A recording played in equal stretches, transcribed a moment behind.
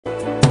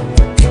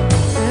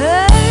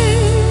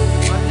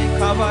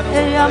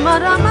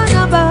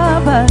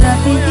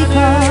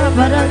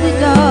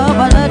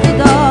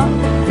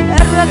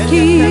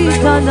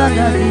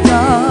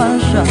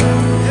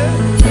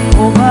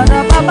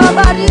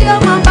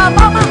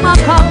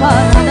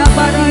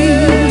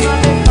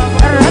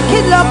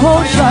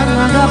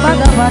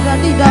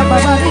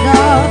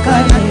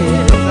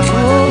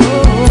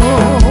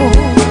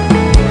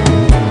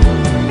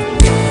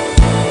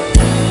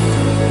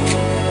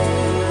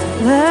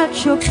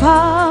Let your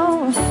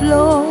power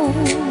flow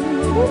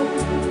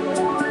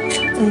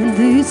in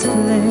this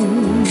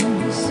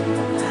place.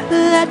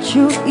 Let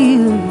your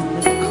healing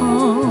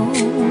come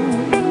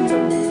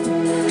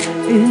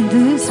in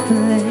this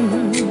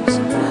place.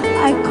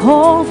 I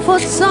call for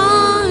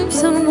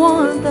signs and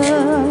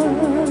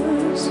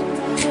wonders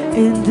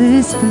in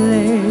this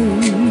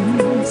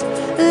place.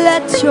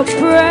 Let your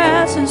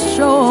presence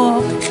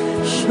show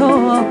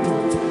up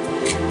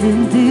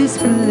in this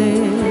place.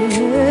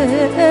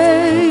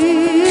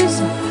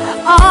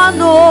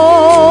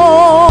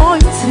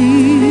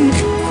 Anointing,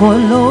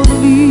 follow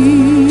me.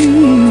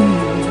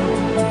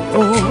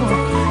 Oh,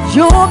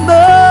 your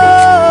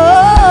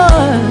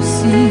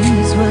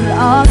mercies will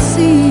I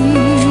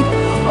see.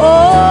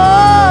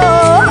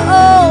 Oh,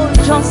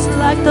 just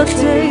like the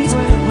days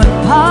when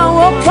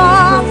power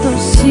part the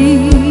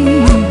sea.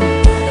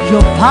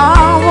 Your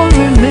power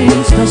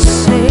remains the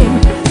same,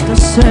 the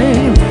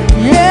same.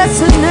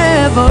 Yes, it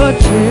never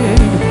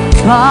changed.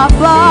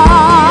 Papa,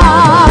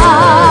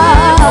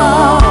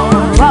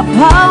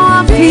 Papa,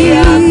 Pio,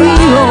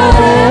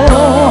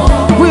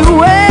 we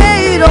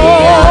wait on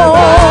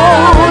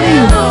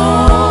you.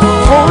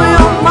 Oh,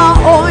 yama,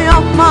 oh,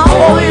 yama,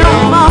 oh,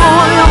 yama,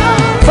 oh, yama.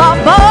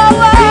 Papa,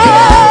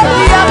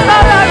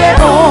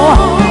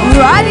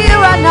 right here,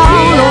 right now,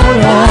 Lord.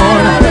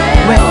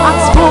 We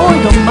ask for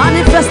your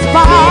manifest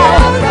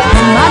power,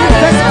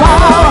 manifest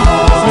power.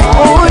 Say,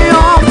 oh,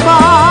 yama,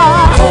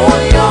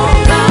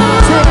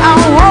 say, I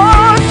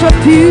worship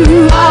you,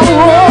 I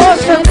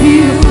worship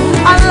you.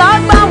 I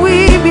like my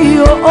weeby,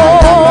 oh,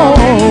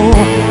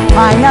 I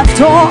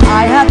adore,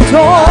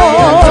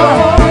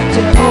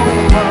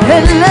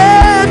 and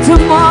let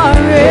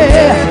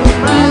tomorrow,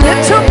 let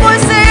your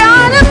voice say, I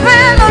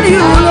depend on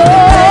you,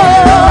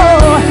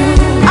 Lord.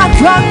 I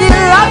drive the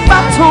life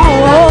back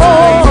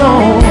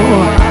home.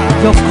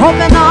 Your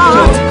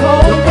covenant,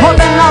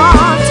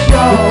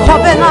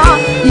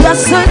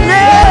 yes and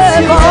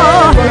never.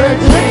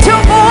 Let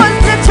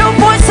your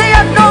voice say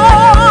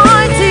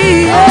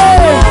anointing.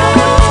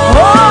 Oh,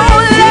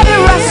 let it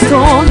rest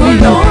on me.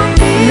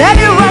 Let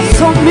it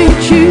rest on me,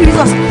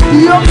 Jesus.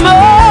 Your mercy.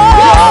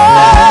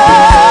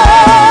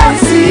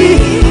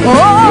 Oh,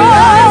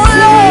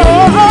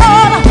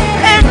 Lord.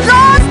 It's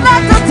just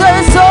like the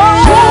days of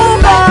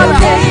old.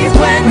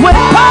 When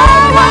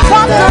power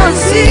comes to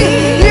see.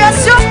 Yes,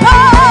 your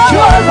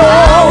power,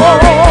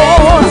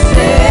 Lord.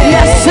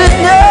 Yes, it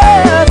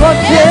never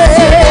did.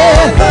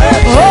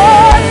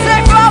 Oh,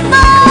 say,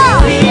 Mama,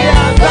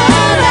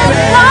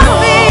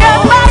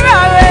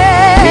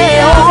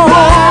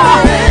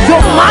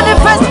 your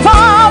manifest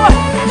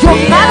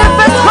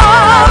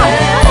power,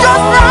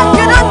 just like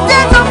in the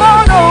days of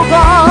old, oh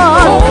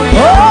God.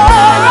 Oh,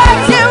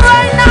 right here,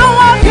 right now,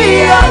 I'll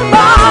be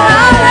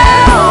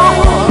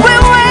we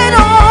wait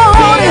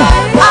on you.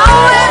 I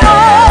wait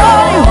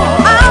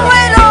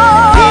on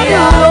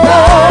you.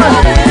 Lord.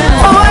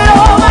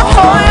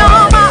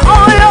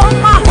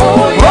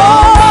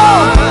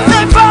 Oh,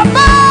 say,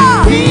 Papa,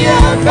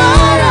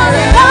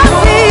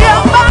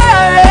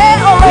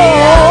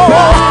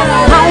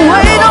 I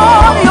wait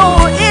on your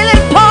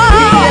healing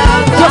power,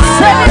 your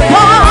saving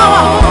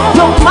power,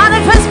 your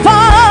manifest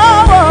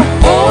power.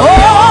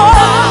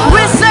 Oh,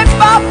 we say,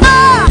 Papa,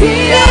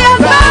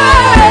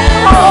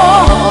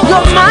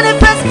 your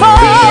manifest power.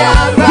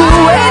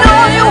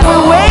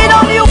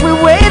 We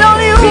wait on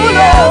you, Lord.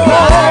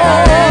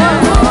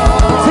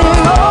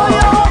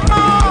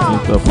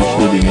 Begin to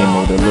appreciate the name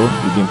of the Lord.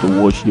 Begin to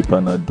worship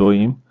and adore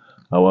Him.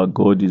 Our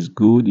God is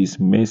good. His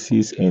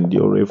mercies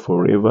endure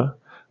forever.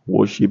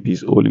 Worship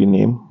His holy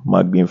name.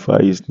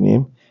 Magnify His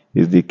name. He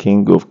is the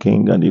King of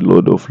kings and the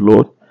Lord of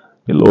lords.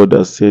 The Lord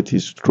has set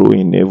His throne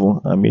in heaven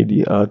and made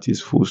the earth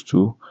His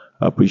footstool.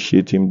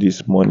 Appreciate Him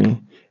this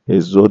morning.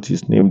 Exalt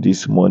His name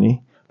this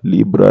morning.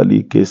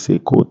 Librali ke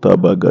sekota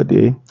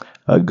bagade.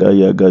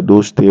 Agaya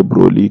gadoste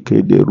broli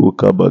ke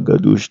deruka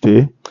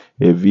bagaduste.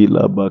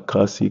 Evila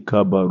bakasi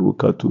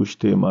kabaruka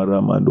tushte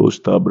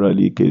maramandosta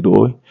brali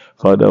kedoi.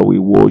 Father, we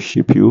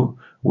worship you.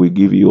 We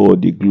give you all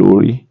the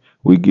glory.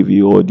 We give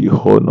you all the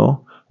honor.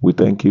 We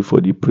thank you for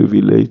the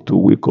privilege to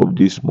wake up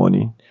this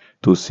morning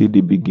to see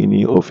the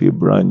beginning of a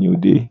brand new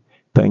day.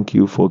 Thank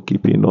you for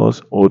keeping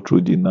us all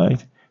through the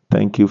night.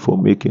 Thank you for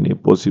making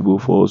it possible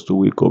for us to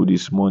wake up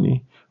this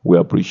morning. We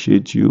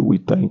appreciate you. We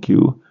thank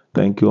you.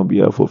 Thank you on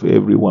behalf of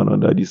everyone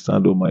under the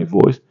sound of my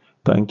voice.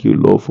 Thank you,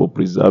 Lord, for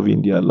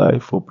preserving their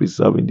life, for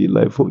preserving the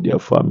life of their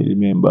family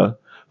member,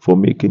 for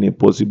making it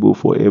possible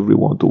for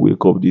everyone to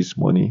wake up this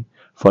morning.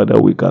 Father,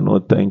 we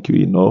cannot thank you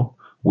enough.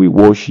 We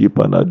worship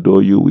and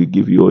adore you. We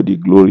give you all the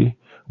glory.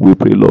 We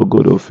pray, Lord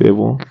God of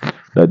heaven,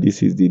 that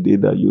this is the day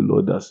that you,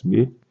 Lord, has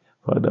made.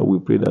 Father, we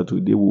pray that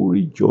today we will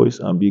rejoice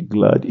and be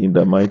glad in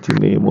the mighty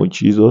name of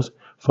Jesus.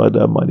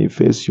 Father,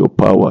 manifest your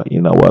power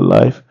in our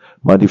life.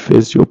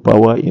 Manifest your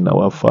power in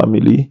our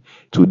family.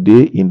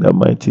 Today, in the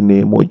mighty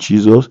name of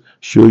Jesus,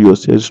 show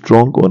yourself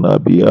strong on our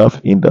behalf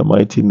in the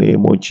mighty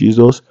name of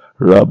Jesus.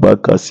 Rabba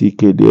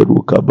kasike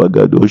deruka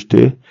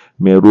bagadoshte.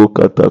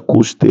 Meroka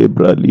takuste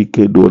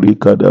bralike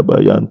dorika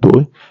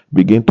dabayanto.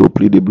 Begin to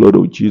plead the blood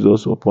of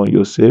Jesus upon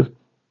yourself.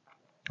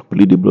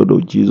 Plead the blood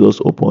of Jesus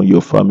upon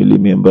your family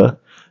member.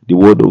 The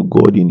word of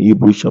God in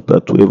Hebrews chapter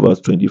 12 verse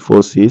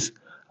 24 says,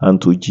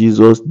 "And to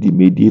Jesus, the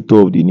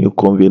mediator of the new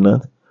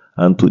covenant,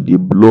 and to the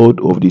blood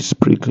of the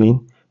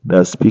sprinkling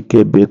that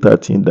speaketh better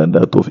thing than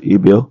that of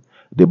Abel."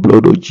 The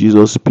blood of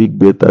Jesus speak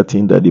better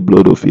thing than the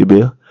blood of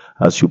Abel.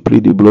 As you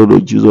plead the blood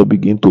of Jesus,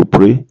 begin to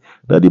pray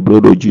that the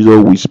blood of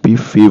Jesus will speak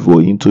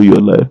favor into your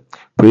life.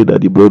 Pray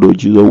that the blood of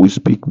Jesus will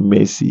speak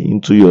mercy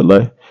into your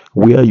life.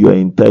 Where you are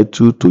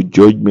entitled to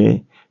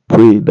judgment,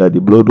 pray that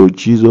the blood of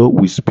Jesus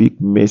will speak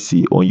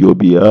mercy on your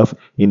behalf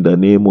in the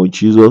name of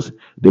Jesus.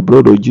 The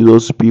blood of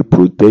Jesus speak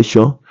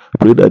protection.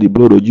 Pray that the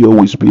blood of Jesus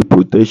will speak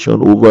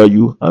protection over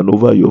you and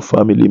over your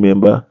family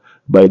member.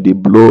 By the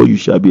blood you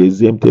shall be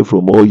exempted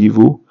from all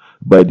evil.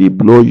 By the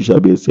blood you shall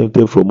be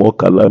exempted from all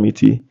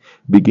calamity.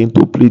 Begin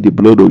to plead the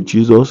blood of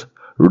Jesus.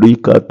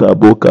 Rika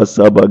taboka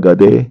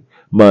sabagade.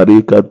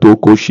 Marika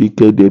toko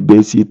shike de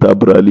besi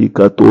tabrali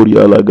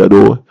katoria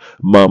lagado.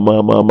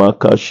 Mama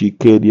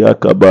kashikedia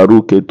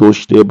kabaru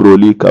ketoshte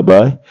broli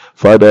kabai.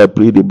 Father, I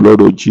plead the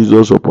blood of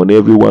Jesus upon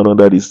everyone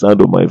under the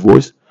sound of my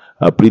voice.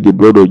 I plead the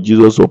blood of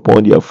Jesus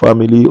upon their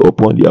family,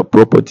 upon their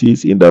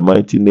properties, in the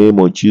mighty name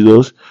of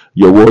Jesus.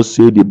 Your word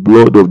say the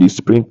blood of the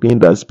sprinkling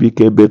that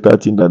speaketh better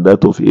thing than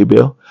that of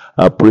Abel.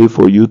 I pray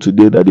for you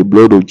today that the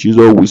blood of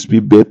Jesus will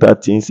speak better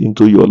things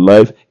into your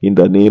life in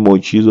the name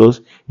of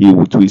Jesus.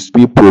 It will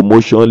speak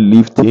promotion,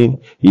 lifting.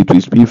 It will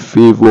speak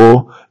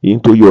favor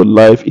into your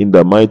life in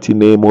the mighty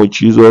name of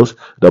Jesus.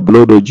 The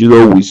blood of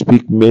Jesus will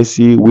speak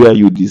mercy where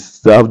you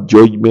deserve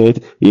judgment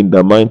in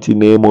the mighty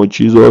name of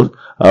Jesus.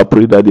 I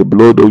pray that the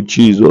blood of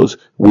Jesus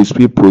will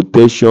speak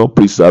protection,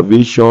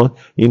 preservation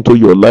into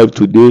your life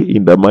today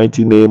in the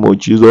mighty name of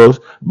Jesus.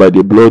 By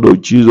the blood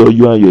of Jesus,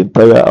 you and your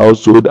entire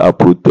household are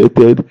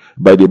protected.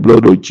 By the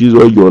blood of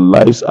Jesus, your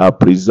lives are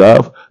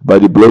preserved. By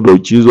the blood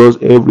of Jesus,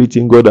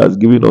 everything God has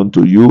given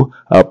unto you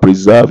are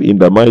preserved in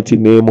the mighty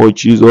name of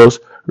Jesus.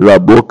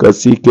 Raboka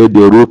sike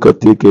deruka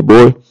teke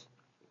boy.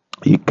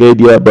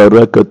 Ikedia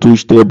baraka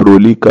tushte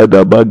brolika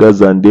da baga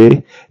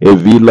zande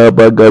evila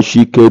baga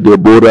shike de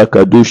bora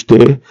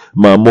kadushte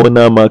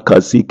mamona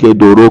makasike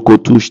doroko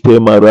tushte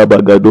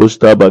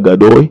marabagadosta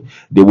bagadoi.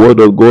 The word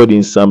of God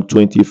in Psalm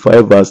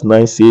 25 verse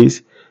 9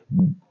 says,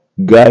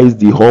 "Guide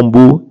the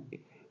humble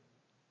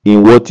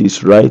in what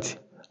is right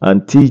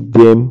and teach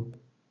them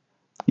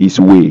his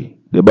way."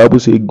 The Bible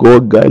says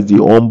God guides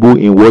the humble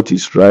in what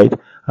is right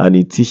and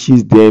he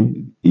teaches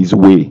them his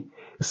way.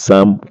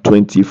 Psalm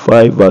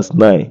 25 verse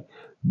 9.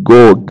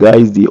 God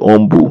guides the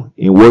humble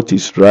in what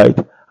is right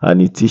and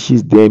he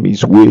teaches them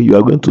his way. You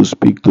are going to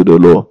speak to the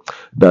Lord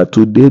that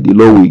today the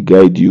Lord will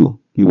guide you.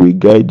 He will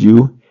guide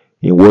you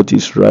in what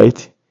is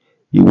right.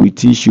 He will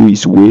teach you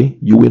his way.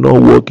 You will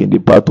not walk in the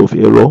path of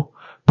error.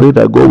 Pray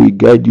that God will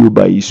guide you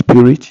by his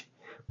spirit.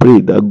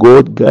 Pray that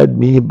God guide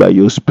me by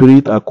your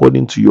spirit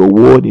according to your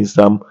word in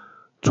Psalm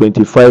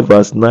 25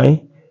 verse 9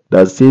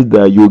 that says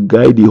that you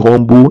guide the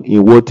humble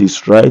in what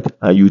is right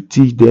and you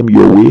teach them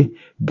your way.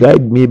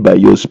 Guide me by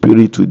your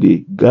spirit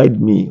today.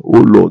 Guide me, oh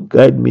Lord,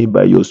 guide me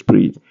by your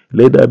spirit.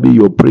 Let that be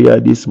your prayer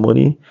this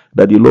morning,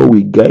 that the Lord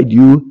will guide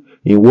you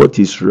in what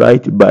is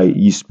right by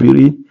his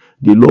spirit.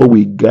 The Lord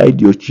will guide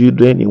your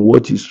children in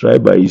what is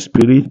right by his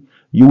spirit.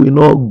 You will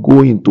not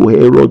go into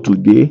error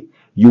today.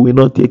 You will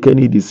not take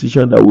any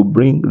decision that will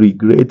bring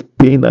regret,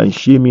 pain, and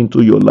shame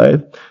into your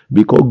life,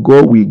 because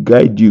God will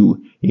guide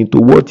you into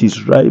what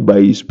is right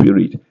by his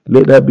spirit.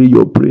 Let that be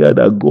your prayer,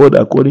 that God,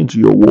 according to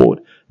your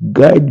word,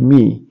 guide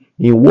me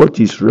in what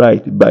is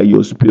right by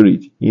your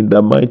spirit. In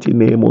the mighty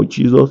name of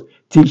Jesus,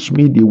 teach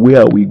me the way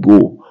I will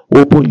go.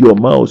 Open your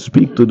mouth,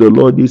 speak to the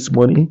Lord this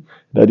morning,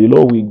 that the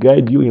Lord will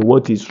guide you in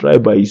what is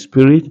right by his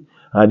spirit,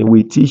 and he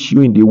will teach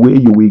you in the way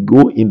you will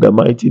go in the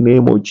mighty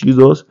name of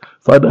Jesus.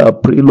 Father, I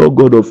pray, Lord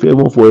God of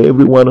heaven, for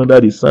everyone under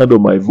the sound of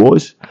my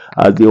voice,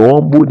 as they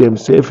humble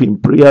themselves in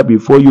prayer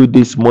before you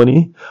this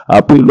morning.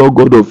 I pray, Lord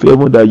God of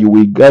heaven, that you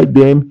will guide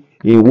them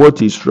in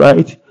what is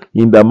right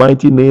in the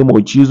mighty name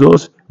of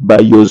Jesus. By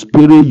your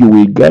spirit, you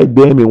will guide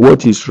them in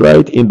what is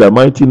right in the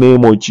mighty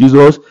name of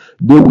Jesus.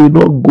 They will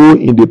not go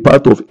in the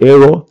path of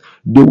error.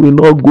 They will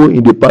not go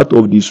in the path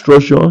of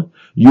destruction.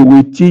 You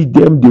will teach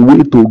them the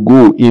way to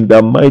go in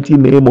the mighty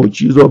name of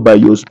Jesus by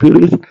your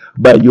spirit.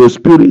 By your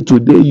spirit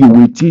today, you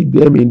will teach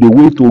them in the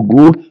way to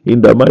go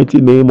in the mighty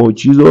name of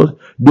Jesus.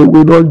 They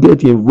will not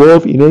get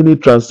involved in any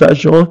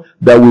transaction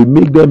that will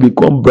make them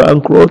become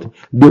bankrupt.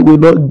 They will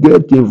not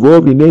get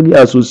involved in any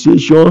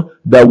association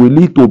that will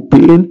lead to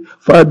pain.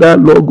 Father,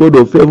 Lord God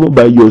of heaven,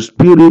 by your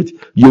spirit,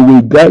 you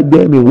will guide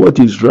them in what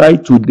is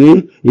right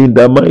today in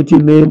the mighty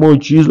name of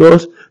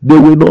Jesus. They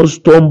will not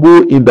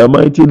stumble in the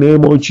mighty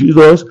name of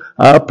Jesus.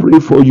 I pray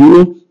for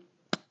you.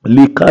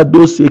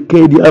 Likado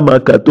sekedia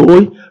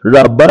makatoi,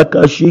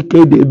 rabaka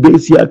shike de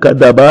besia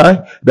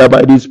kadabai, that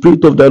by the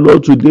Spirit of the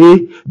Lord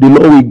today, the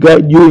Lord will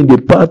guide you in the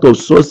path of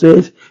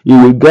success. He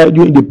will guide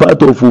you in the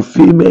path of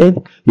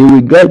fulfillment. He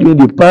will guide you in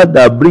the path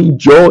that brings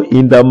joy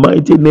in the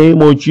mighty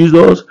name of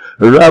Jesus.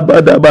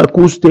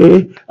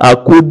 Rabadabakuste,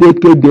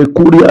 akodeke de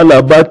kuria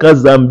labaka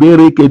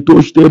zambere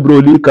ketoshte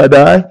broli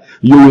kadai.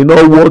 You will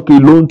not walk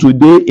alone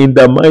today in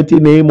the mighty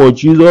name of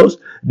Jesus.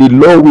 The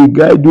Lord will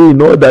guide you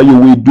in all that you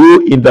will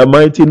do in the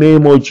mighty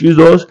name of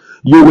Jesus.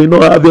 You will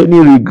not have any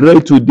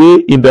regret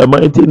today in the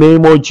mighty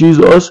name of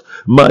Jesus.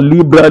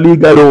 Malibra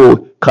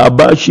ligaro.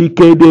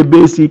 Kabashike de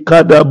besi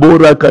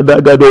kadabora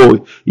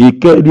kadagado.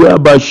 Ikedia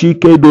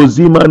bashike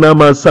dozima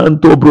nama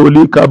santo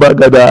broli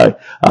kabagadai.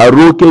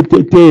 Aroke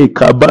tete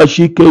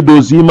kabashike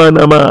dozima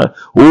nama.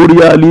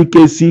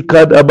 Urialike si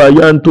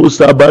kadabayanto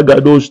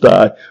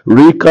sabagadosta.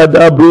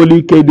 Rikada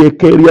broli de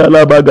keria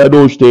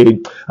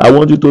labagadoste. I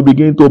want you to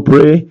begin to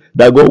pray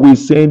that God will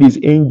send his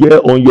angel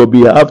on your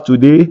behalf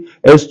today.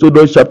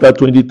 Exodus chapter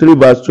 23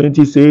 verse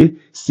 20 says,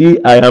 see,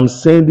 I am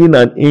sending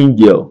an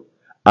angel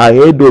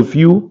ahead of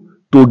you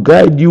to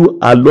guide you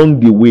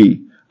along the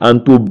way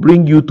and to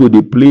bring you to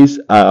the place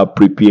I have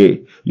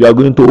prepared. You are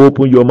going to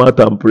open your mouth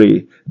and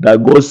pray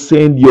that God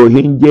send your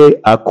angel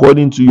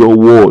according to your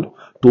word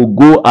to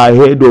go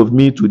ahead of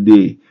me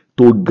today,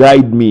 to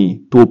guide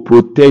me, to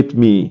protect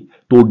me,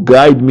 to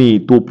guide me,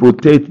 to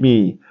protect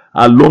me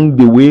along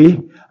the way,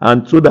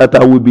 and so that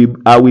I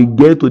will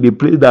get to the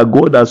place that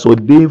God has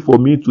ordained for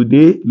me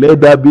today.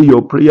 Let that be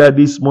your prayer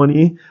this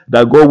morning,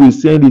 that God will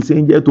send his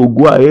angel to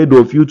go ahead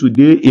of you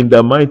today in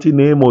the mighty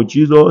name of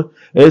Jesus.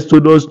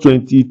 Exodus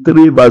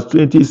 23 verse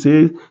 20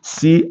 says,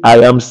 see, I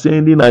am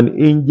sending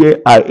an angel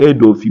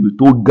ahead of you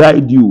to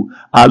guide you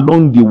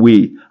along the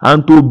way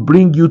and to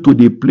bring you to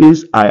the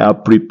place I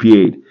have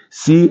prepared.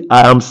 See,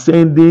 I am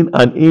sending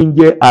an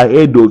angel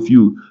ahead of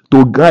you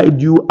to guide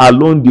you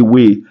along the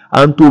way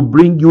and to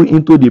bring you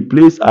into the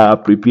place I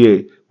have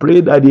prepared.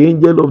 Pray that the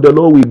angel of the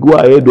Lord will go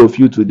ahead of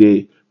you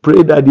today.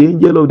 Pray that the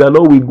angel of the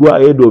Lord will go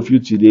ahead of you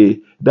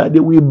today, that they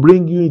will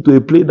bring you into a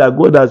place that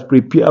God has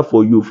prepared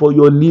for you, for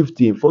your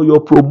lifting, for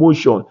your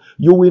promotion.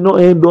 You will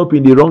not end up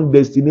in the wrong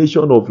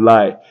destination of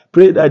life.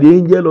 Pray that the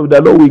angel of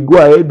the Lord will go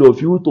ahead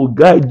of you to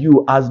guide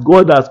you as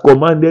God has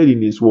commanded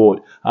in his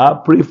word. I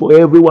pray for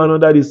everyone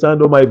under the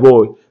sound of my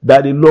voice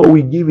that the Lord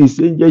will give his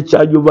angel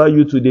charge over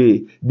you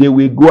today. They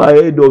will go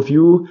ahead of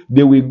you.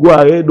 They will go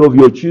ahead of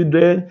your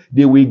children.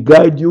 They will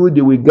guide you.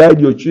 They will guide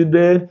your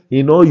children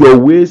in all your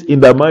ways in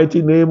the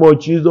mighty name of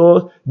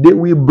Jesus. They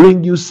will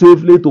bring you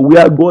safely to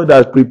where God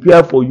has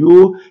prepared for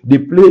you, the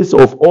place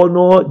of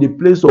honor, the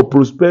place of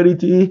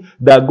prosperity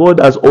that God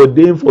has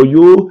ordained for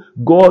you.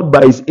 God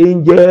by his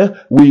angel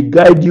will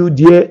guide you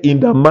there in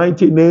the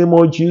mighty name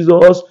of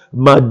Jesus.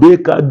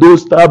 Madeka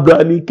dosta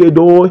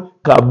bralikedo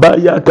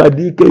kabaya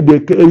kadike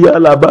dekeria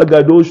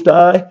labaga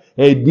dosta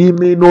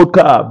edime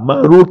noka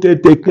maruke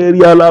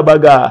tekeria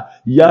labaga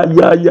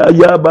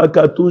ya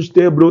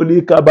bakatuste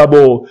brolika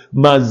babo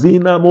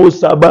mazina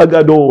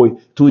mosabagado.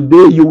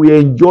 Today you will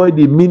enjoy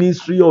the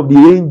ministry of the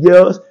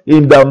angels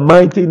in the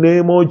mighty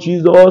name of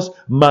Jesus.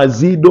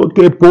 Mazido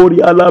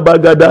kepori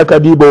alabagada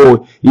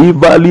kadibo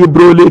ivali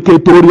brole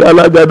ketori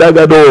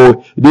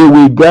alagadagado. They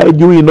will guide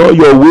you in all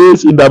your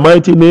ways in the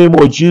mighty name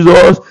of Jesus.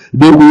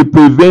 They will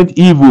prevent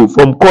evil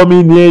from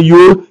coming near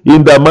you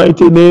in the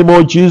mighty name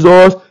of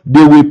Jesus.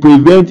 They will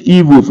prevent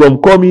evil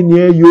from coming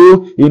near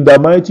you in the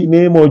mighty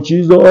name of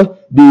Jesus.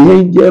 The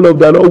angel of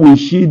the Lord will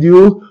shield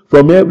you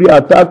from every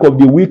attack of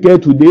the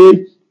wicked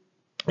today.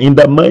 In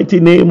the mighty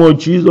name of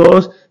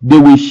Jesus, they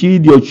will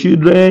shield your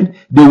children.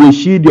 They will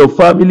shield your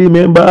family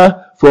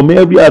member from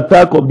every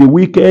attack of the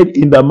wicked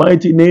in the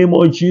mighty name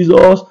of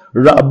Jesus.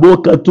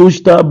 Raboka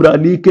tushta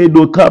bralike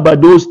do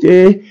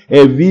kabadoste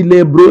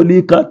evile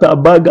broli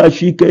katabaga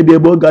shike de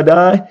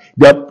bogadai.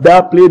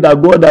 That place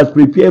that God has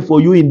prepared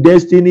for you in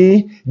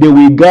destiny, they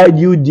will guide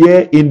you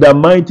there in the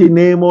mighty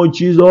name of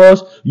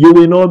Jesus. You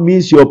will not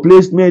miss your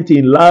placement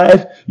in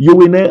life. You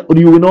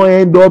will not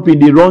end up in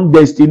the wrong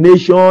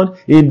destination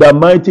in the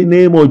mighty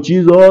name of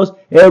Jesus.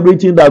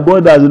 Everything that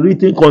God has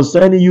written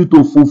concerning you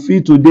to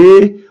fulfill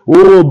today,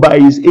 oh, by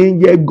his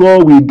angel,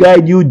 God will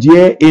guide you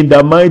there in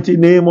the mighty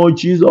name of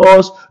Jesus.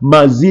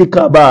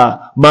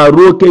 Mazikaba,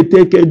 Maroke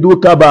teke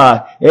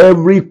dukaba.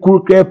 Every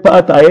crooked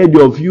path ahead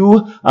of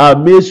you are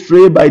made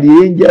straight by the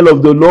angel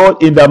of the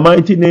Lord in the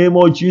mighty name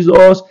of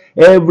Jesus.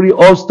 Every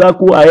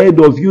obstacle ahead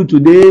of you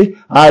today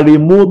are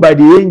removed by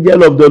the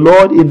angel of the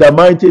Lord in the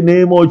mighty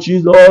name of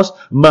Jesus.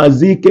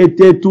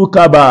 Mazikete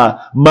tukaba,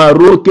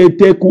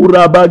 marokete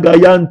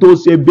kurabagayanto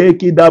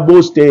sebeki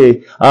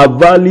daboste,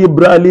 avali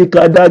brali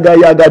kadaga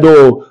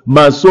yagado,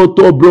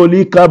 masoto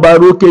broli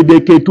kabaroke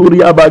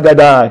deketuria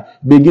bagadai.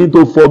 Begin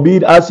to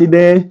forbid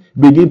accident,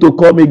 begin to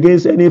come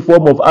against any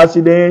form of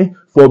accident,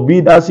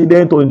 forbid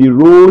accident on the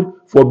road,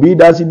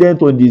 forbid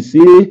accident on the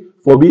sea,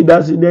 forbid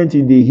accident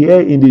in the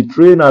air, in the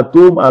train, at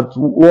home, at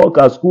work,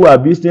 at school,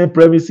 at business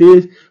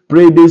premises.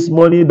 Pray this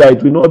morning that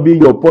it will not be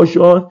your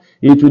portion.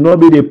 It will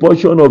not be the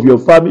portion of your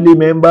family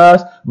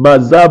members.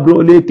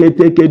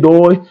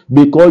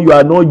 Because you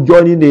are not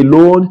joining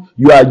alone.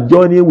 You are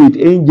joining with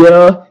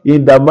angels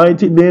in the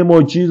mighty name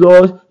of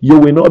Jesus. You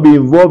will not be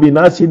involved in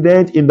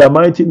accident in the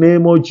mighty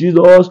name of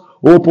Jesus.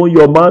 Open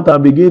your mouth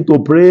and begin to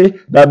pray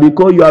that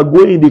because you are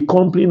going in the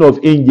company of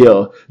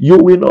angels, you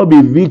will not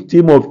be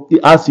victim of the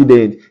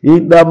accident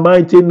in the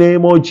mighty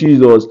name of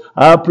Jesus.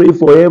 I pray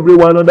for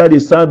everyone under the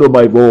sound of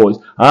my voice.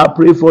 I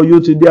pray for you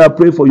today. I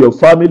pray for your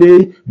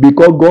family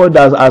because God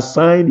has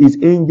assigned his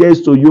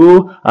angels to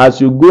you.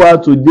 As you go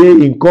out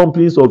today in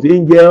companies of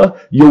angels,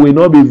 you will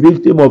not be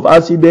victim of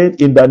accident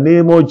in the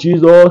name of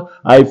Jesus.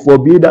 I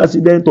forbid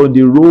accident on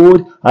the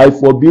road. I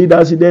forbid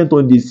accident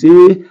on the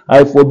sea.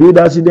 I forbid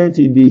accident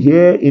in the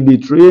air, in the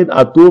train,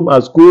 at home,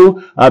 at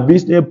school, at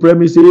business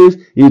premises.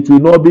 It will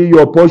not be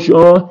your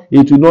portion.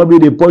 It will not be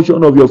the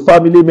portion of your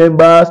family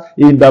members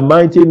in the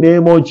mighty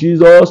name of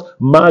Jesus.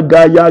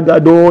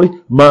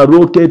 Magayagadoi,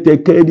 Maroke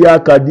tekedia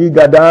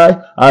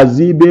kadigadai,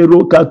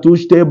 Azibero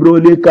katushte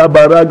broleka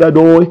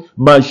baragadoi,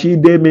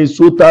 Mashide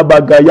mesuta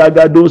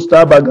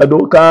bagayagadosta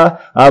bagadoka,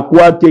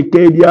 Aqua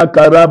tekedia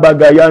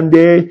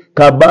karabagayande,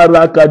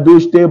 Kabara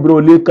kadushte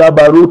broleka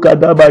baruka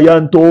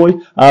dabayantoi,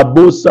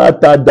 Abosa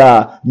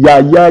tada,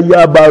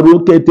 Yayaya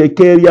baruke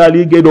tekeria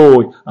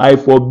ligedoi. I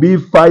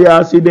forbid fire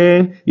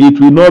accident. It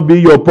will not be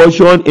your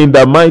portion in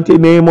the mighty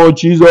name of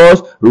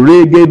Jesus.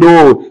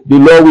 Regedo, the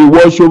Lord will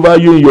watch over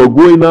you in your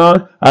going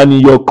out and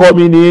in your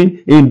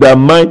coming in the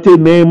mighty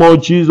name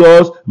of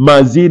Jesus.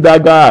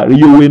 Mazidaga,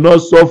 you will not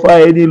suffer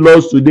any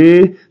loss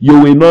today. You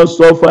will not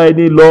suffer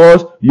any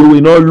loss. You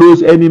will not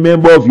lose any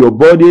member of your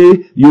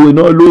body. You will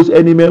not lose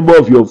any member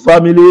of your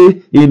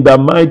family in the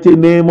mighty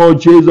name of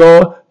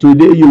Jesus.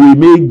 Today you will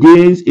make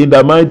gains in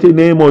the mighty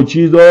name of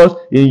Jesus.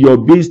 In your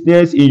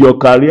business, in your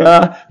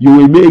career, you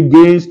will make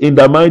gains in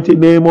the mighty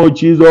name of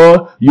Jesus.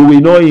 You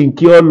will not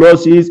incur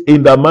losses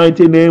in the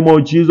mighty name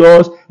of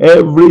Jesus.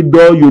 Every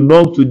door you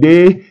knock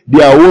today,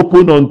 they are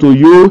open unto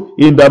you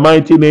in the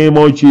mighty name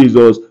of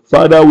Jesus.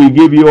 Father, we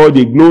give you all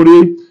the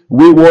glory.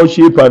 We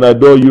worship and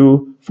adore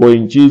you. For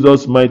in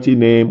Jesus' mighty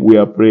name we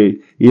are praying.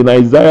 In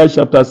Isaiah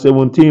chapter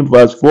 17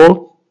 verse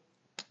 4,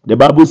 the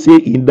Bible says,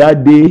 in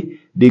that day,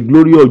 the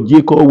glory of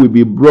Jacob will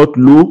be brought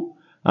low,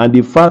 and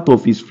the fat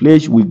of his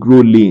flesh will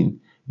grow lean.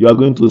 You are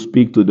going to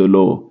speak to the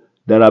Lord.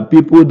 There are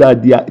people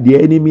that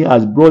the enemy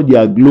has brought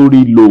their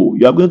glory low.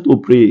 You are going to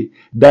pray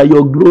that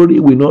your glory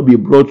will not be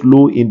brought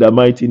low in the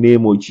mighty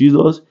name of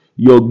Jesus.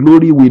 Your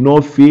glory will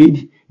not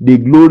fade. The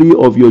glory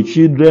of your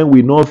children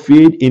will not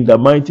fade in the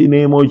mighty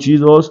name of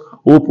Jesus.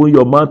 Open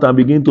your mouth and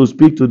begin to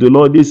speak to the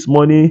Lord this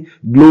morning.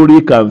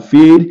 Glory can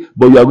fade,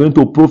 but you are going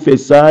to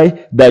prophesy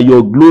that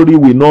your glory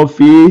will not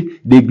fade.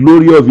 The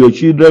glory of your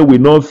children will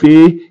not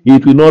fade.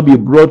 It will not be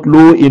brought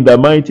low in the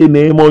mighty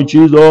name of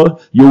Jesus.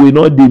 You will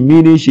not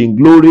diminish in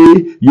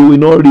glory. You will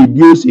not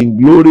reduce in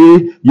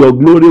glory. Your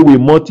glory will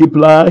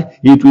multiply.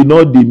 It will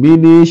not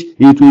diminish.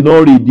 It will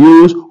not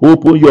reduce.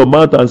 Open your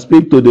mouth and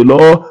speak to the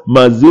Lord.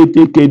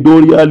 Mazete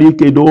kedoria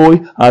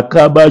likedoi,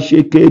 akaba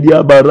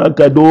shekedia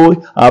barakadoi,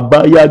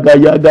 abaya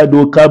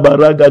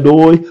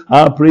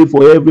I pray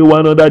for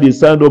everyone under the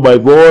sound of my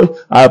voice.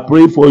 I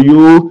pray for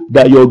you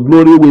that your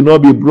glory will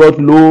not be brought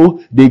low.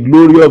 The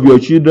glory of your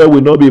children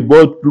will not be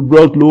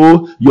brought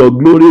low. Your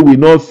glory will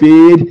not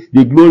fade.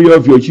 The glory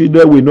of your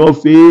children will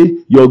not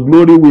fade. Your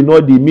glory will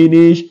not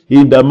diminish.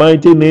 In the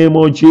mighty name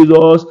of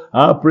Jesus,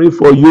 I pray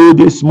for you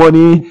this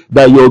morning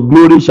that your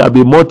glory shall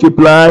be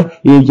multiplied.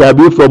 It shall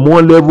be from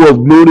one level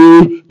of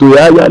glory to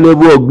a higher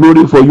level of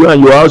glory for you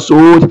and your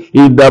household.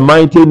 In the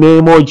mighty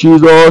name of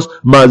Jesus.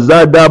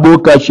 Mazadabo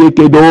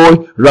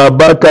kashekedo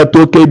rabaka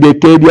toke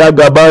dekedia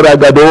gabara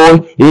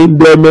gado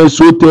inde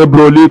mesute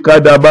brolika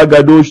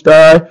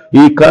dabagadoshta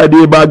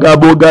ikadi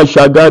bagaboga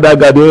shagada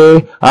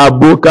gade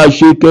abuka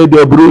shike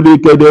de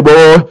brulike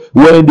debo.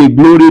 When the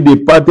glory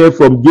departed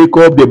from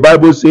Jacob, the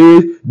Bible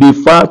says the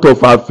fat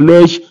of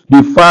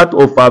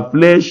her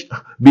flesh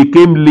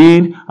became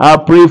lean. I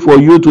pray for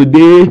you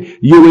today.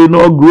 You will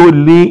not grow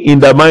lean in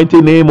the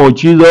mighty name of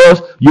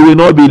Jesus. You will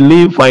not be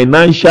lean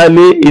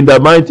financially in the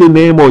mighty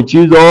name of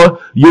Jesus.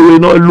 You will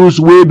not lose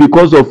weight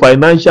because of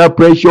financial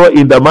pressure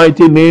in the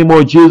mighty name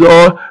of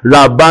Jesus.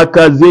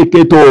 Rabaka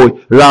zeketo,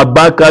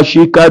 rabaka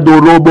shika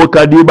dorobo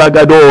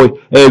kadibagadoy,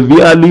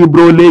 evia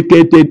libro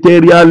leke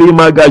teteria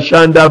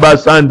limagashanda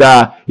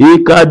basanda,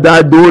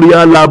 ikada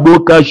doria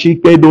laboka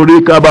shike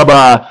dorika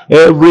baba.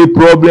 Every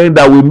problem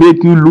that will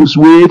make you lose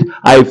weight,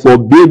 I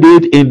forbid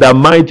it in the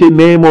mighty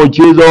name of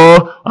Jesus.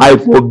 I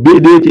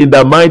forbid it in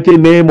the mighty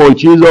name of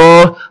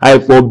Jesus. I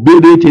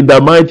forbid it in the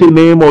mighty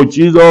name of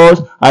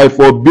Jesus. I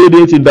forbid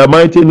it in the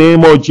mighty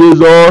name of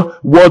Jesus.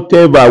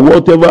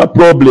 Whatever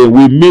problem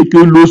will make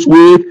you lose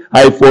weight,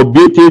 I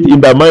forbid it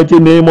in the mighty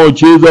name of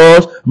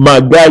Jesus.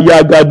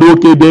 Magaya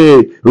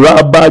gadokede,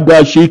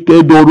 rabaga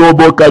shike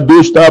dorobo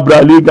kadushta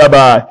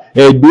braligaba,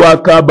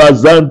 eduaka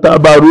bazanta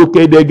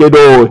baruke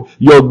degedo.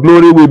 Your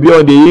glory will be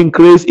on the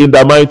increase in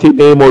the mighty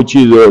name of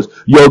Jesus.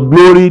 Your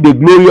glory, the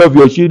glory of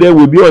your children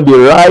will be on the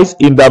rise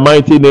in the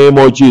mighty name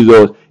of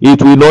Jesus.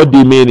 It will not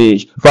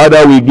diminish.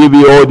 Father, we give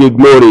you all the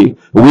glory.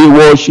 We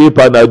worship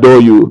and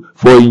adore you.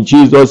 For in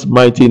Jesus'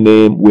 mighty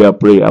name we are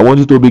praying. I want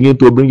you to begin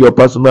to bring your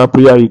personal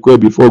prayer request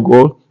before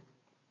God.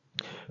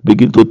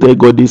 Begin to tell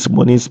God this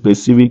morning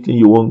specific thing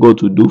you want God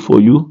to do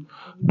for you.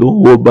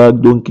 Don't hold back.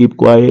 Don't keep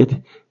quiet.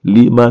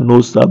 Lima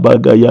no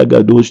sabaga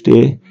yaga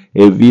doste.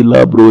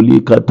 Evila broli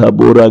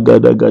katabora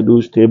gada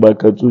gadoste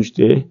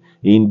bakatuste.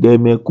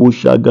 Indeme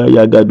kushaga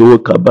yagado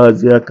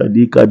kabazia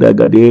kadika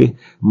dagade.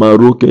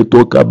 Maruke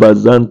toka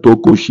bazanto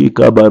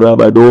kushika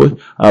barabado.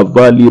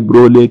 Avali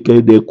brole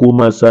ke de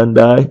kuma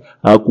sandai.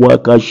 Akwa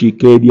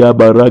kashikedia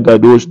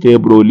baragadoste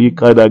broli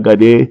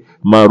kadagade.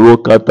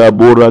 Maroka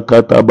tabora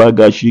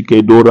katabaga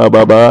shike dora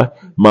baba.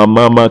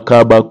 Mama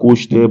makaba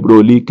kushte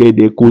brolike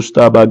de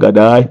kusta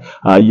bagadai.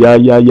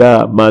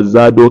 Ayayaya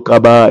mazado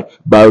kabai.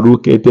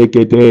 Baruke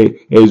tekete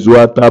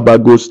ezwata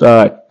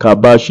bagusta.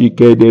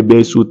 Kabashike de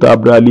besuta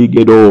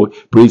braligedo.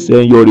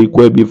 Present your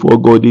request before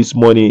God this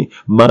morning.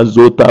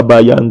 Mazota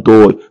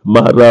bayanto.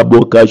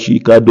 Marabo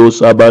kashika do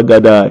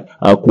sabagadai.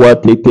 Akwa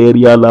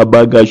teteria la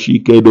baga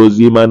shike do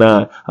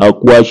zimana.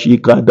 Akwa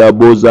shika da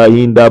boza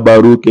hinda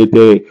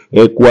barukete.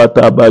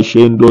 Ekwata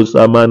bashendo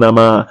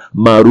samanama.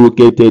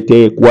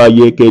 Maruketete kwa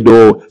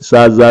yekedo.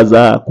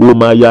 Sazaza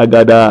kuma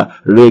yagada.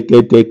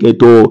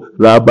 Reketeketo.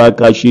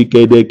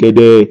 Rabakashike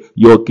dekede.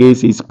 Your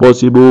case is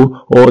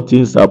possible. All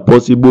things are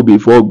possible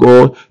before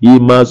God.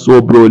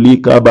 Imaso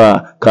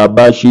brolikaba.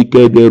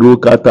 Kabashike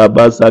deruka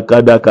tabasa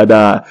kada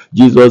kada.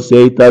 Jesus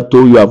said that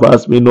you have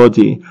asked me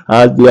nothing.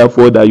 Ask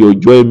therefore that your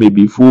joy may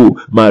be full.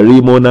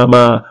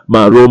 Marimonama.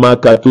 Maroma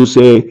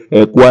katuse.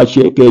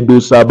 Ekwasheke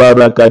du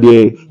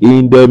sabarakade.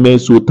 Indeme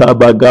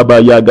sutaba gaba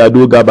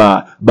yagadu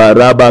gaba.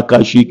 Baraba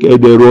kashike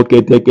de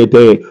roke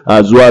tekete.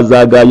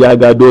 Azwazaga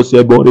yagado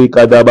sebori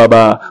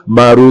kadababa.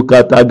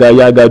 Maruka taga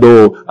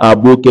yagado.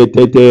 Abuke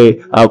tete.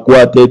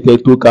 Akwa tete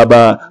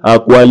tukaba.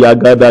 Akwa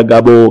yagada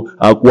gabo.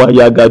 Akwa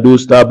yagadu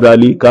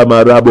stabrali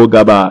kamarabo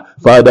gaba.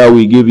 Father,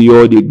 we give you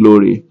all the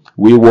glory.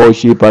 We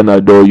worship and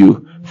adore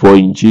you. For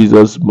in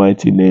Jesus'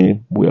 mighty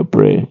name we are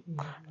praying.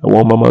 I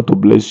want Mama to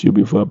bless you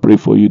before I pray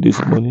for you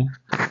this morning.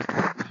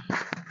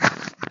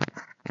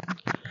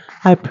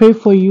 I pray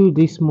for you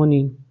this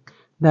morning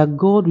that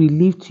God will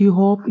lift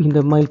you up in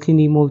the mighty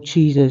name of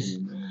Jesus.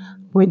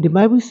 When the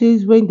Bible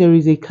says when there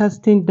is a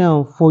casting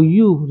down for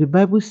you, the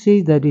Bible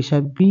says that there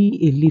shall be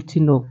a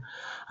lifting up.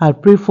 I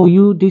pray for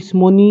you this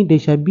morning, there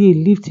shall be a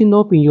lifting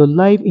up in your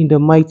life in the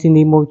mighty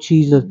name of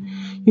Jesus.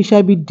 You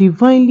shall be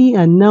divinely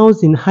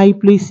announced in high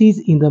places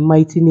in the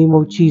mighty name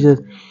of Jesus.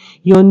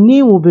 Your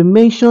name will be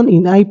mentioned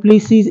in high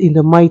places in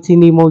the mighty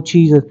name of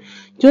Jesus.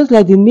 Just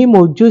like the name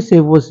of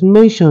Joseph was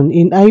mentioned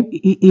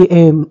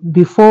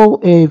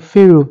before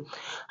Pharaoh.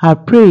 I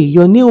pray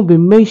your name will be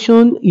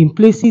mentioned in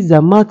places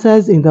that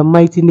matters in the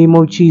mighty name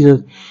of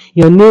Jesus.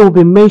 Your name will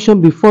be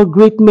mentioned before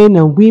great men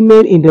and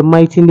women in the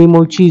mighty name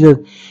of Jesus.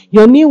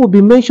 Your name will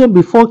be mentioned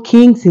before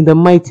kings in the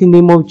mighty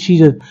name of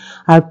Jesus.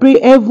 I pray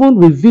heaven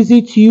will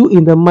visit you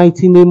in the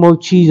mighty name of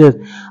Jesus.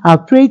 I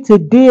pray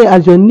today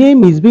as your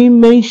name is being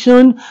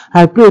mentioned,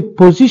 I pray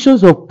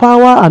positions of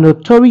power and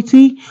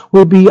authority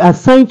will be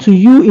assigned to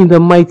you in the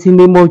mighty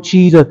name of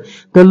Jesus.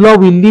 The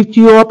Lord will lift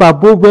you up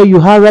above where you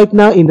are right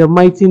now in the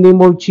mighty name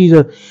of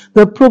Jesus.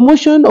 The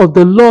promotion of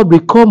the Lord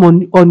will come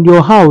on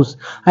your house.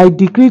 I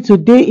decree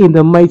today in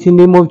the mighty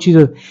name of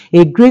Jesus.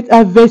 A great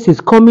harvest is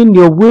coming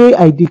your way.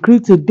 I decree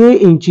today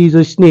in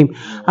Jesus' name.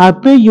 I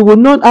pray you will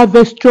not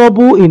harvest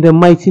trouble in the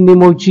mighty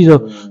name of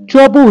Jesus.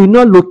 Trouble will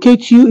not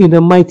locate you in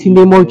the mighty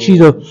name of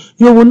Jesus.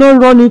 You will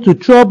not run into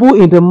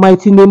trouble in the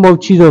mighty name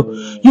of Jesus.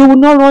 You will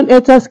not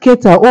run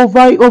scatter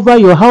over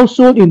your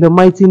household in the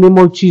mighty name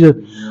of Jesus.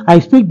 I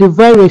speak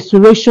divine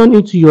restoration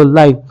into your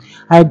life.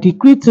 I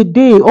decree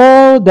today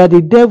all that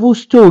the devil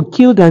stole,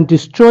 killed, and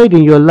destroyed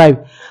in your life.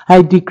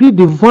 I decree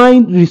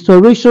divine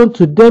restoration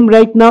to them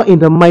right now in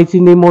the mighty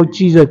name of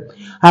Jesus.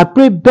 I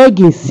pray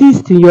begging cease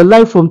in your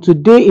life from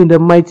today in the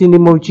mighty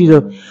name of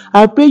Jesus.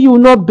 I pray you will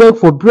not beg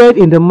for bread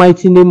in the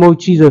mighty name of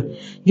Jesus.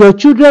 Your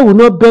children will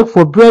not beg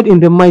for bread in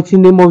the mighty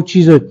name of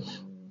Jesus.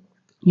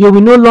 You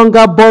will no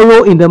longer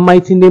borrow in the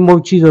mighty name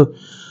of Jesus.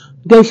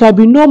 There shall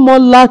be no more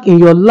lack in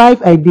your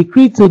life. I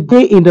decree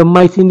today in the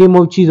mighty name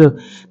of Jesus.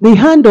 The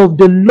hand of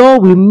the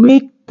Lord will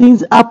make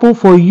things happen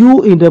for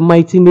you in the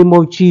mighty name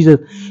of Jesus.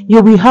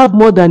 You will have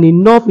more than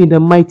enough in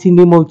the mighty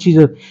name of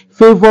Jesus.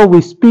 Favor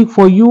will speak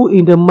for you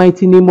in the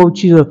mighty name of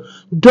Jesus.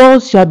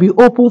 Doors shall be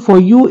open for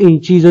you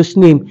in Jesus'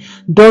 name.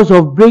 Doors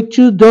of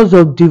breakthrough, doors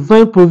of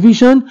divine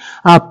provision,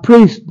 I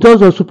pray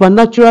doors of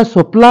supernatural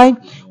supply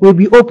will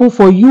be open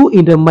for you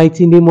in the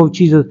mighty name of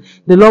Jesus.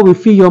 The Lord will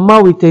fill your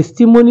mouth with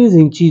testimonies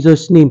in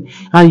Jesus' name,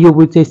 and you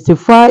will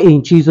testify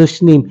in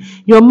Jesus' name.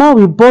 Your mouth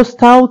will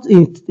burst out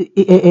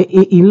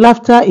in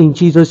laughter in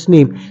Jesus'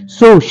 name.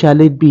 So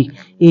shall it be.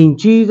 In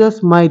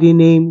Jesus' mighty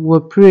name we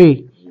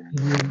pray.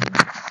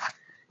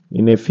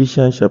 In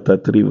Ephesians chapter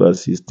 3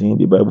 verse 16,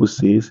 the Bible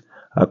says,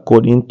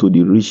 according to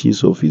the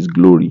riches of his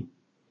glory,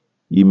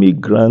 he may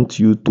grant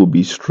you to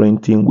be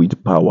strengthened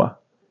with power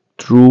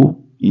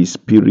through his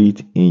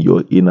spirit in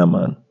your inner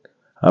man.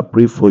 I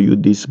pray for you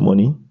this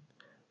morning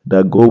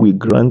that God will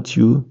grant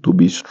you to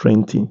be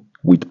strengthened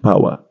with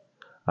power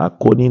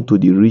according to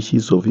the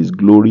riches of his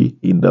glory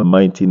in the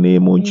mighty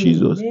name of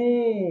Jesus.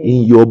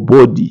 In your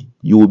body,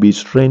 you will be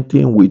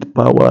strengthened with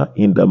power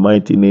in the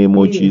mighty name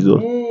of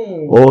Jesus.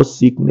 All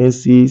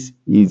sicknesses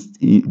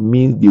it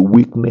means the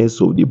weakness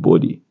of the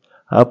body.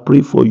 I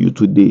pray for you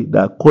today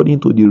that according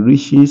to the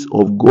riches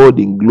of God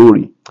in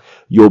glory,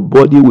 your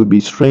body will be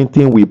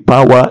strengthened with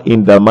power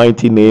in the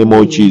mighty name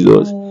of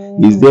Jesus.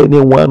 Is there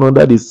anyone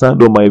under the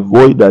sound of my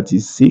voice that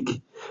is sick?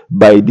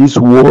 By this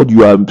word,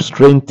 you are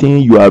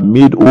strengthened, you are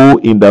made whole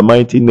in the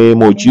mighty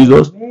name of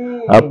Jesus.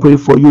 I pray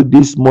for you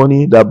this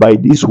morning that by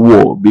this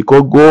word,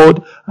 because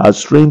God has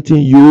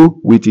strengthened you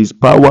with his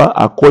power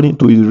according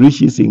to his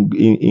riches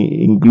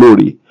in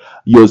glory,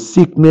 your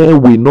sickness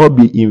will not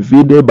be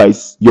invaded by,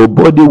 your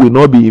body will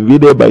not be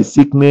invaded by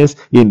sickness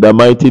in the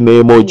mighty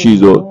name of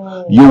Jesus.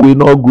 You will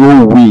not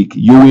grow weak,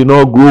 you will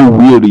not grow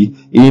weary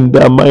in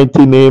the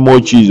mighty name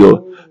of Jesus.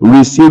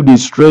 Receive the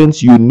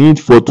strength you need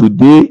for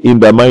today in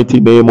the mighty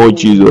name of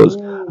Jesus.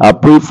 I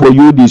pray for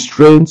you the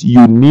strength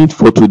you need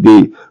for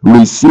today.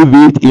 Receive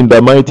it in the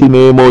mighty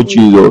name of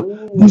Jesus.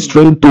 The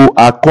strength to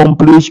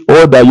accomplish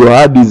all that your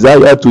heart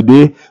desire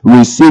today,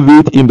 receive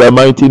it in the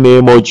mighty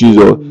name of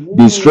Jesus.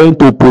 The strength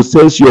to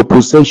possess your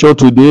possession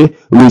today,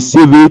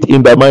 receive it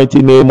in the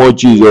mighty name of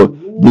Jesus.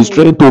 The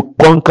strength to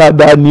conquer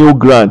that new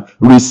ground,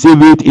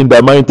 receive it in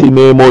the mighty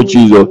name of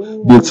Jesus.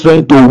 The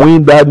strength to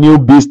win that new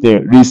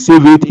business,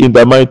 receive it in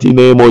the mighty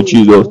name of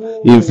Jesus.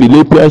 In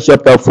Philippians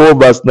chapter 4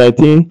 verse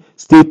 19,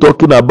 still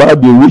talking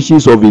about the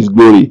riches of his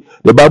glory.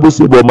 The Bible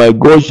says, but my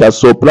God shall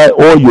supply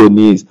all your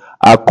needs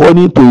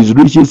according to his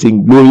riches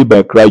in glory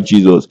by Christ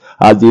Jesus.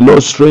 As the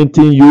Lord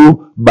strengthen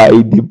you by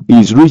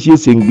his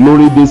riches in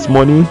glory this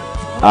morning,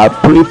 I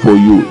pray for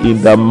you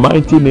in the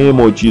mighty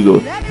name of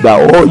Jesus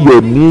that all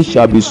your needs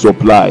shall be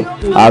supplied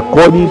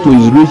according to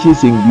his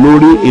riches in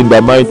glory in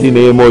the mighty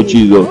name of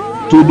Jesus.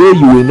 Today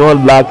you will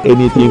not lack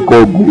anything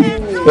called good.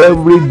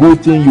 Every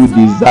good thing you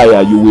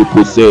desire, you will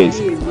possess.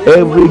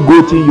 Every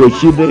good thing your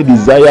children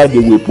desire, they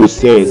will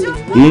possess.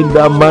 In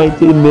the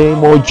mighty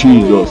name of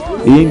Jesus.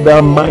 In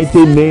the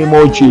mighty name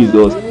of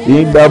Jesus.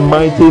 In the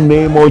mighty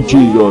name of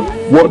Jesus.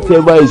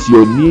 Whatever is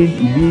your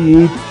need,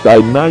 be it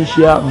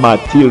financial,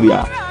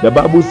 material. The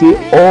Bible says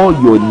all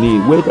your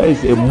need, whether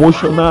it's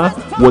emotional,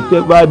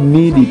 whatever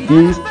need it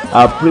is,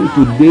 I pray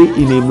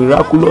today in a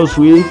miraculous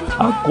way,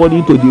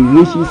 according to the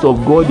riches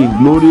of God in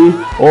glory,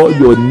 all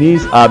your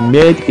needs are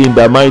met in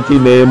the mighty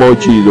name of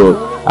Jesus.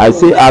 I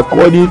say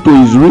according to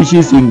his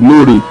riches in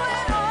glory,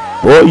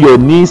 all your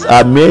needs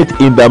are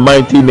met in the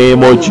mighty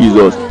name of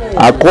Jesus.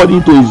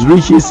 According to his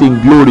riches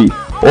in glory,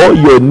 all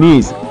your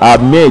needs are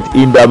met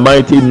in the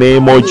mighty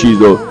name of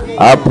Jesus.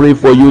 I pray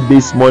for you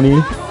this morning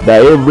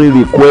that every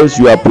request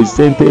you are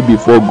presented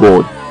before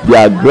God, they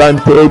are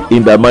granted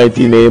in the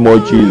mighty name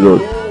of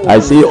Jesus. I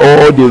say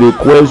all the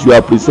requests you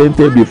are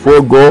presented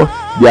before God,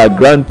 they are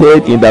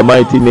granted in the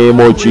mighty name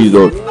of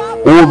Jesus.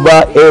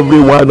 Over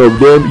every one of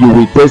them, you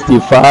will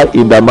testify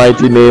in the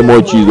mighty name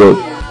of Jesus.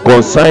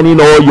 Concerning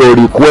all your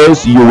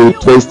requests, you will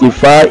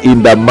testify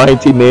in the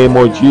mighty name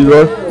of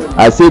Jesus.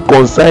 I say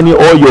concerning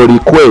all your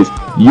requests,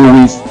 you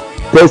will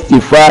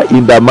testify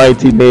in the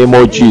mighty name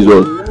of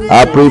Jesus.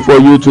 I pray for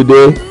you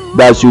today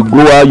that as you go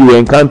out, you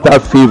encounter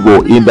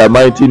favor in the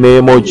mighty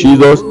name of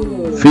Jesus.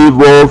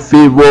 Favor,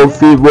 favor,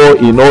 favor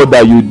in all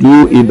that you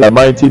do in the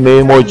mighty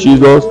name of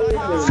Jesus.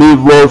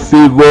 Favor,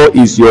 favor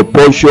is your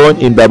portion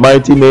in the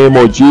mighty name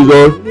of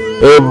Jesus.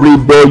 Every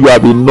door you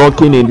have been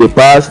knocking in the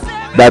past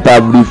that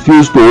have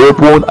refused to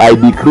open, I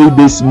decree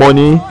this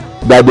morning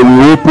that they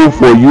will open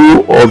for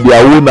you of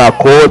their own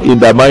accord in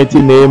the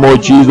mighty name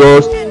of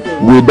Jesus.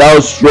 Without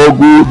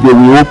struggle, they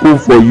will open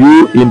for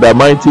you in the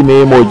mighty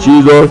name of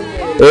Jesus.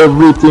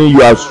 Everything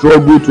you have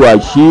struggled to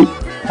achieve,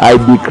 I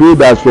decree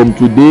that from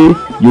today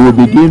you will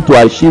begin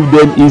to achieve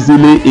them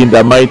easily in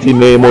the mighty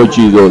name of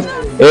Jesus.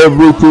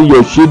 Everything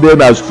your children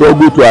have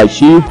struggled to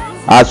achieve,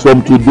 as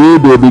from today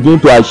they will begin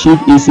to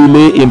achieve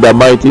easily in the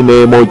mighty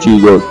name of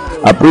Jesus.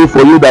 I pray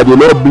for you that the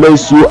Lord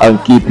bless you and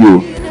keep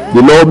you.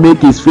 The Lord make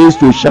his face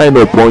to shine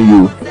upon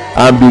you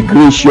and be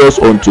gracious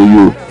unto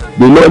you.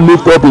 The Lord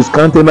lift up his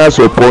countenance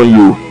upon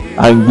you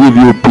and give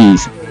you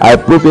peace. I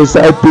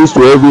prophesy peace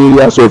to every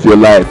areas of your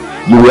life.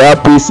 You will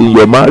have peace in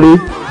your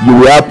marriage. You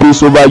will have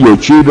peace over your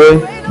children.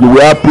 You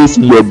will have peace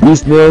in your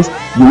business.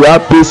 You will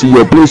have peace in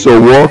your place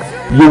of work.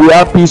 You will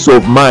have peace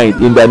of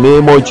mind in the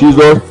name of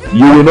Jesus.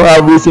 You will not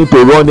have reason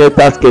to run a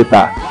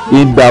tasketa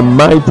in the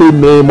mighty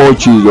name of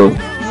Jesus.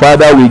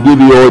 Father, we give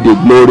you all the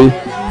glory.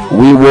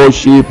 We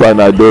worship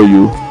and adore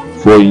you.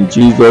 For in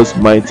Jesus'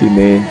 mighty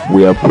name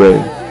we are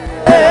praying.